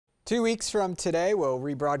2 weeks from today, we'll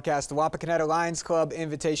rebroadcast the Wapakoneta Lions Club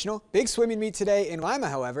Invitational. Big swimming meet today in Lima,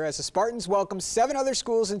 however, as the Spartans welcome 7 other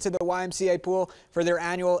schools into the YMCA pool for their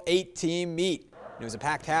annual 8-team meet. It was a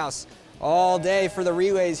packed house all day for the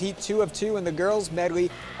relays. Heat 2 of 2 in the girls medley.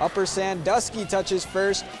 Upper Sandusky touches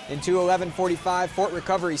first in 2:11:45. Fort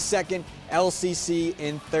Recovery second. LCC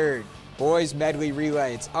in third. Boys medley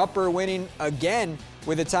relay. It's Upper winning again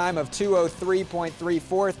with a time of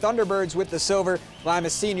 2:03.34. Thunderbirds with the silver. Lima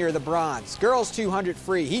Senior the bronze. Girls 200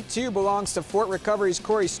 free. Heat 2 belongs to Fort Recovery's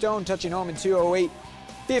Corey Stone touching home in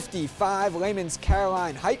 2:08:55. Lehman's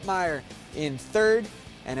Caroline Heitmeyer in third.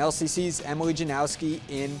 And LCC's Emily Janowski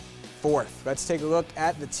in fourth. Let's take a look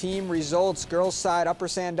at the team results. Girls side, Upper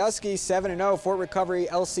Sandusky 7-0. Fort Recovery,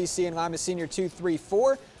 LCC, and Lima Senior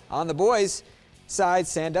 2-3-4. On the boys side,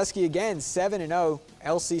 Sandusky again 7-0.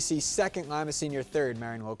 LCC second, Lima Senior third,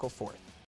 Marion Local fourth.